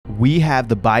We have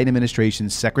the Biden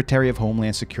administration's Secretary of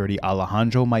Homeland Security,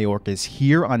 Alejandro Mayorkas,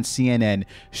 here on CNN,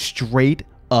 straight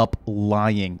up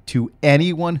lying to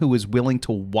anyone who is willing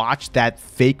to watch that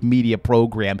fake media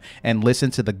program and listen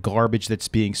to the garbage that's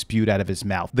being spewed out of his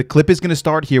mouth. The clip is going to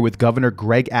start here with Governor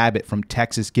Greg Abbott from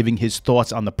Texas giving his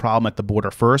thoughts on the problem at the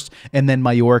border first, and then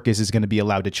Mayorkas is going to be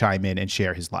allowed to chime in and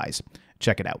share his lies.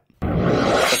 Check it out.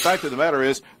 The fact of the matter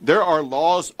is there are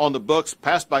laws on the books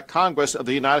passed by Congress of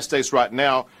the United States right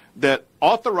now that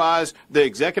authorize the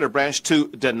executive branch to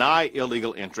deny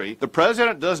illegal entry. The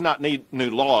president does not need new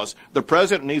laws. The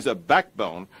president needs a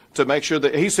backbone to make sure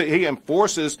that he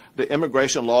enforces the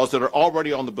immigration laws that are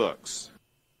already on the books.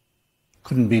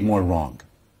 Couldn't be more wrong.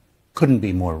 Couldn't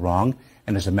be more wrong.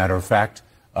 And as a matter of fact,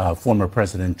 former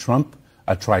President Trump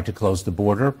tried to close the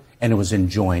border, and it was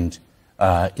enjoined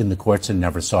in the courts and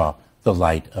never saw the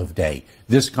light of day.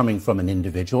 This coming from an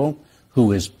individual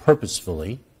who is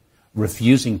purposefully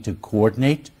refusing to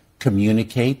coordinate,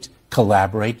 communicate,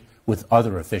 collaborate with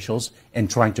other officials and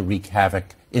trying to wreak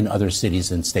havoc in other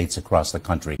cities and states across the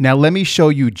country. Now, let me show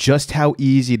you just how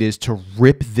easy it is to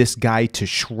rip this guy to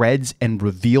shreds and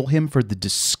reveal him for the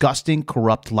disgusting,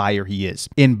 corrupt liar he is.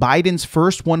 In Biden's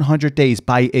first 100 days,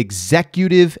 by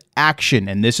executive action,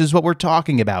 and this is what we're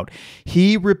talking about,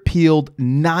 he repealed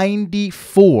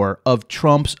 94 of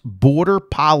Trump's border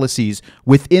policies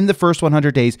within the first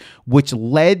 100 days, which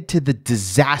led to the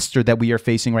disaster that we are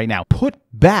facing right now. Put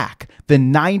back the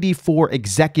 94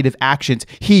 executive actions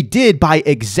he did by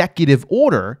executive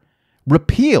order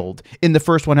repealed in the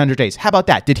first 100 days. How about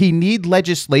that? Did he need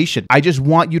legislation? I just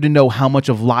want you to know how much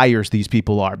of liars these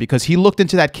people are, because he looked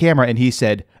into that camera and he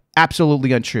said,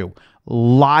 absolutely untrue.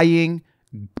 Lying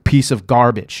piece of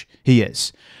garbage he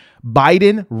is.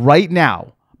 Biden right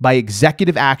now, by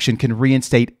executive action, can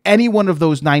reinstate any one of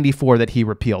those 94 that he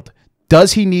repealed.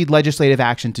 Does he need legislative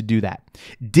action to do that?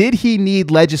 Did he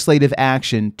need legislative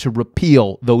action to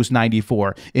repeal those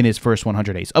 94 in his first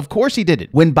 100 days? Of course he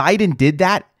didn't. When Biden did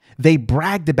that, they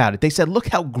bragged about it. They said, look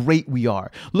how great we are.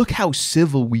 Look how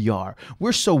civil we are.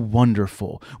 We're so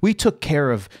wonderful. We took care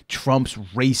of Trump's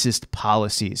racist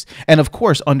policies. And of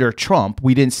course, under Trump,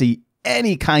 we didn't see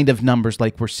any kind of numbers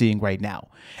like we're seeing right now.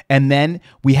 And then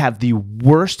we have the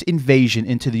worst invasion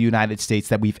into the United States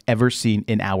that we've ever seen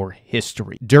in our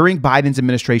history. During Biden's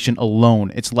administration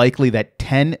alone, it's likely that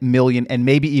 10 million, and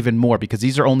maybe even more, because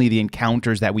these are only the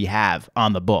encounters that we have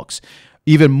on the books,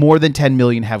 even more than 10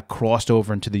 million have crossed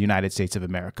over into the United States of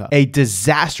America. A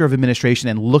disaster of administration.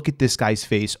 And look at this guy's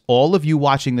face. All of you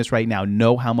watching this right now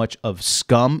know how much of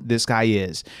scum this guy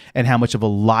is and how much of a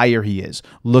liar he is.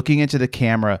 Looking into the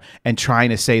camera and trying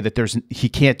to say that he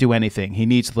can't do anything. He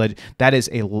needs that is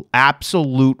a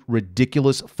absolute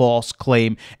ridiculous false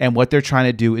claim. And what they're trying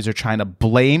to do is they're trying to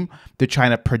blame, they're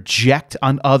trying to project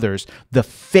on others the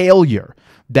failure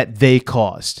that they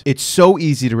caused. It's so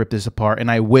easy to rip this apart,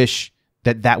 and I wish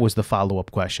that was the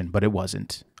follow-up question, but it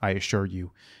wasn't. I assure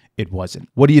you it wasn't.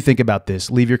 What do you think about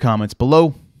this? Leave your comments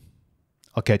below.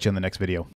 I'll catch you in the next video.